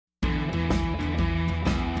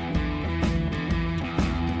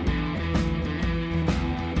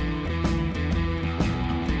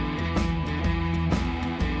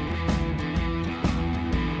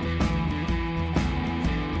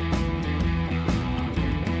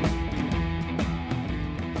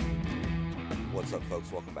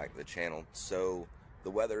folks, welcome back to the channel. So the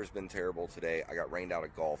weather has been terrible today. I got rained out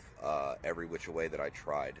of golf every which way that I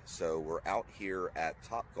tried. So we're out here at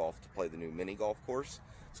Top Golf to play the new mini golf course.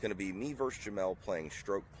 It's going to be me versus Jamel playing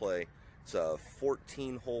stroke play. It's a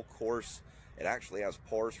 14-hole course. It actually has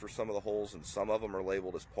pars for some of the holes, and some of them are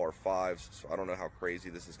labeled as par 5s, so I don't know how crazy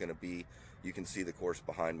this is going to be. You can see the course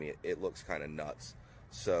behind me. It looks kind of nuts.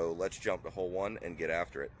 So let's jump to hole 1 and get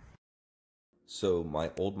after it. So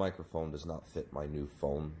my old microphone does not fit my new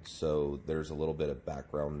phone, so there's a little bit of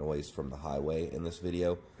background noise from the highway in this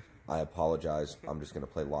video. I apologize. I'm just going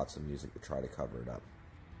to play lots of music to try to cover it up.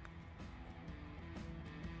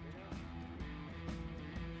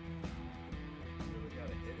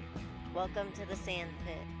 Welcome to the sand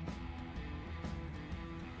pit.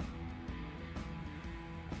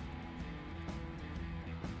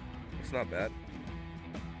 It's not bad.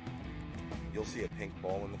 You'll see a pink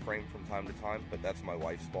ball in the frame from time to time, but that's my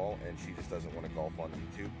wife's ball, and she just doesn't want to golf on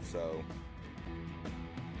YouTube, so...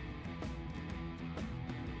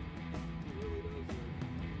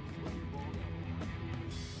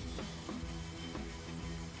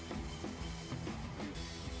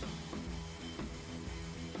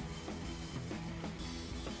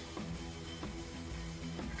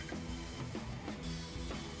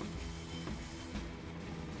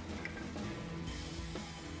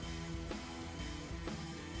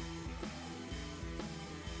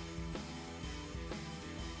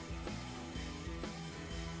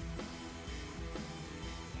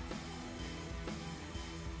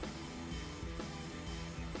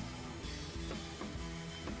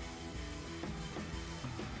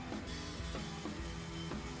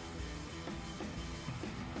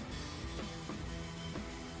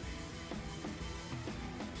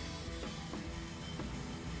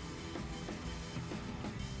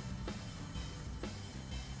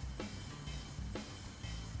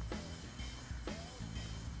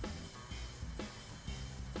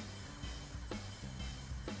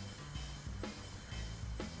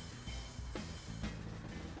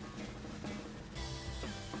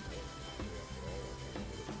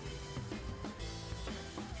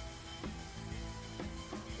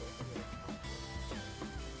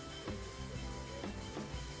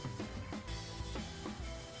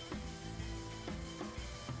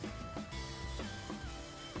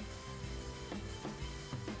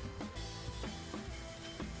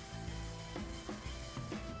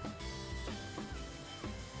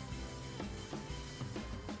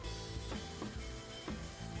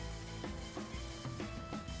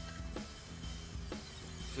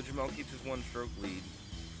 So Jamel keeps his one-stroke lead.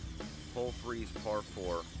 Hole 3 is par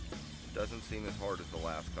 4. Doesn't seem as hard as the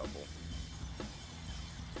last couple.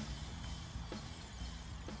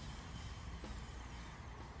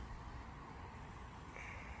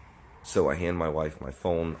 So I hand my wife my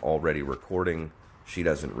phone, already recording. She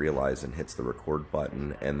doesn't realize and hits the record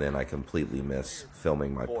button, and then I completely miss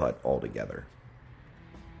filming my putt altogether.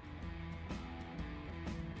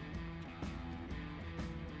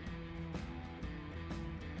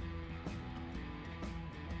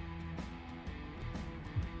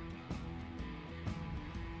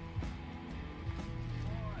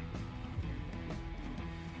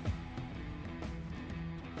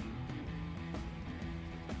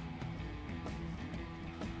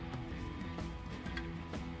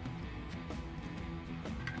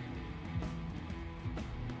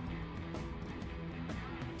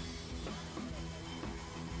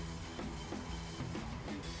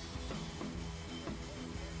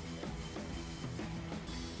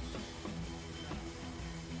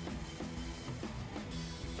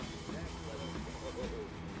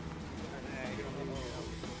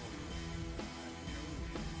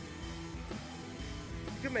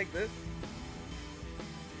 You can make this.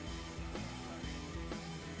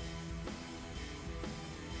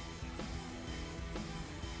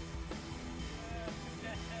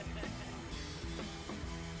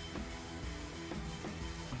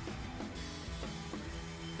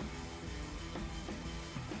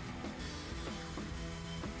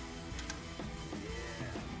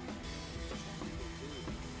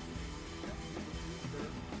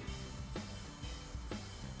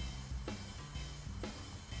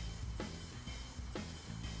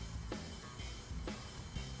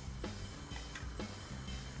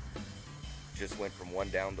 Just went from 1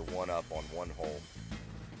 down to 1 up on 1 hole.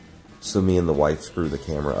 So me and the wife screw the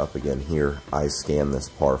camera up again here. I scan this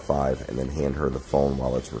par 5 and then hand her the phone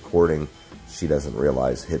while it's recording. She doesn't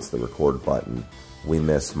realize, hits the record button. We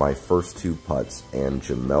miss my first 2 putts and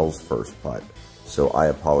Jamel's first putt. So I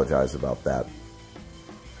apologize about that. I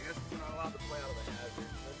guess we're not allowed to play out of the hazard.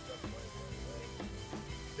 That's definitely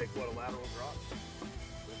take what, a lateral drop?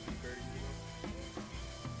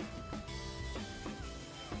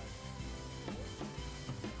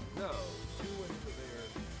 No, 2 into there.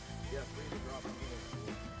 Yeah, 3 to drop on the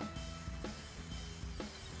floor.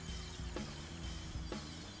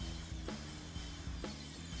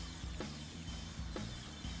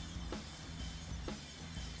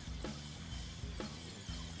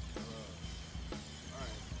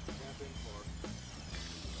 Alright, tap in for.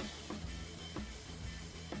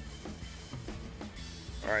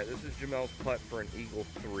 All right, this is Jamel's putt for an Eagle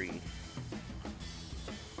 3.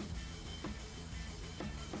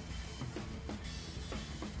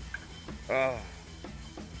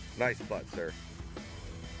 Nice putt, sir.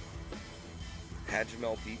 Had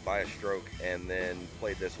Jamel beat by a stroke and then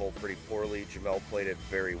played this hole pretty poorly. Jamel played it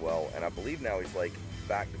very well, and I believe now he's like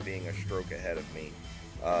back to being a stroke ahead of me.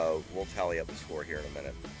 We'll tally up the score here in a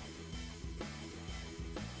minute.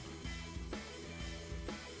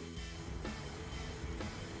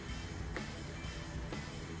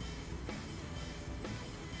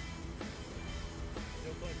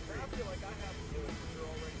 I feel like I have to do it because you're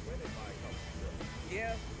already winning by a couple strokes.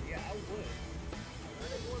 Yeah, I would. I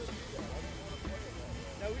didn't want to do that. I didn't want to play it that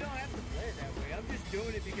way. No, we don't have to play it that way. I'm just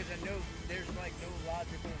doing it because I know there's like no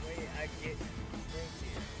logical way I get strokes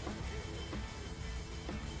here.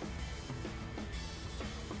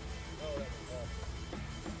 Oh, that's awful.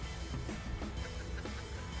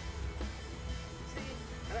 See,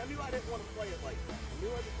 and I knew I didn't want to play it like that. I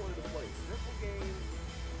knew I just wanted to play a simple game.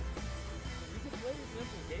 You can play a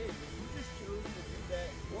simple game, but you just chose to do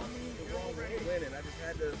that. Well, I mean, the you're wrong already way. winning. I just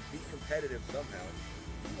had to be competitive somehow.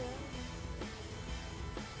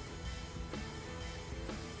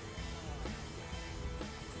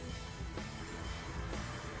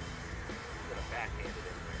 Could have backhanded it in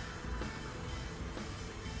there.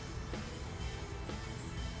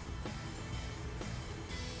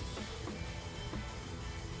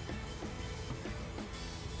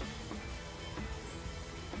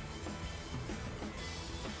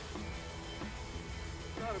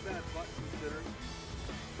 Not a bad putt considering.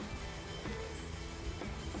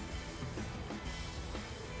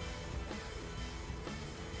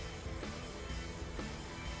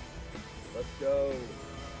 Let's go.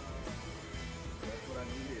 That's what I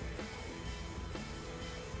needed.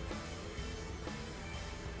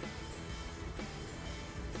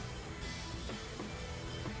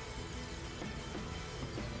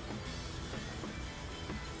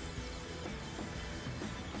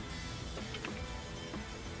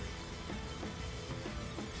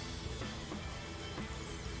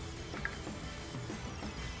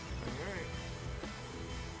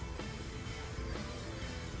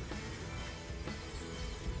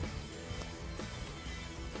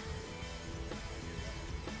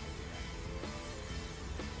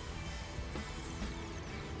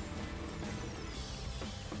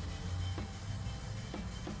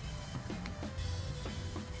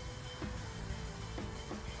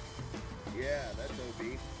 Yeah, that's OB.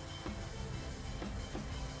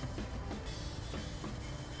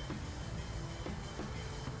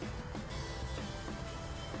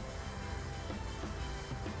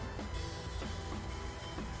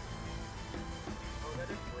 Oh, that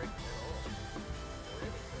didn't break at all. Or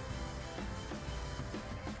anything.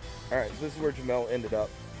 All right, so this is where Jamel ended up.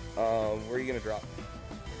 Where are you gonna drop?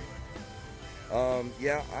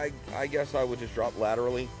 Yeah, I guess I would just drop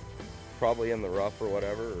laterally, probably in the rough or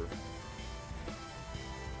whatever.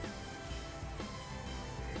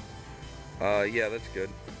 Yeah, that's good.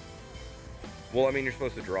 Well, I mean, you're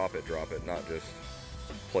supposed to drop it, not just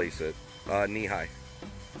place it. Knee high.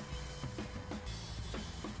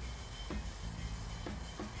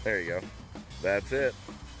 There you go. That's it.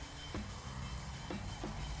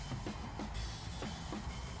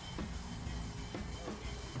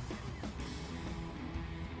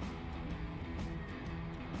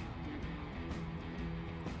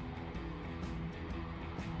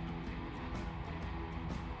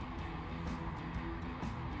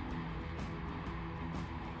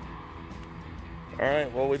 All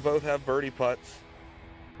right, well, we both have birdie putts.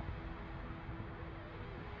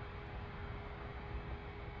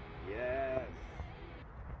 Yes.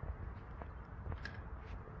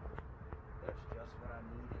 That's just what I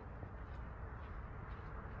needed.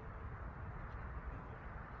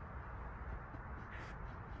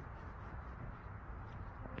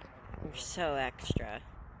 You're so extra.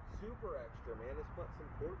 Super extra, man. This putt's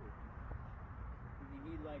important.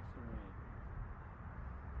 He likes to win.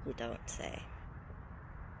 You don't say.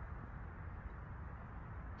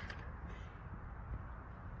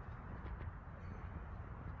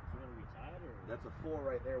 So what, are we tied or? That's a 4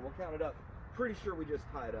 right there. We'll count it up. Pretty sure we just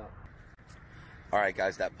tied up. All right,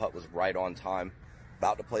 guys, that putt was right on time.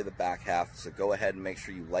 About to play the back half, so go ahead and make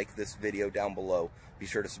sure you like this video down below. Be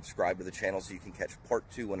sure to subscribe to the channel so you can catch part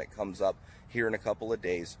 2 when it comes up here in a couple of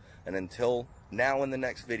days. And until now, in the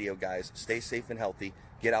next video, guys, stay safe and healthy.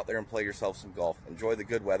 Get out there and play yourself some golf. Enjoy the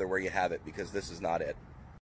good weather where you have it, because this is not it.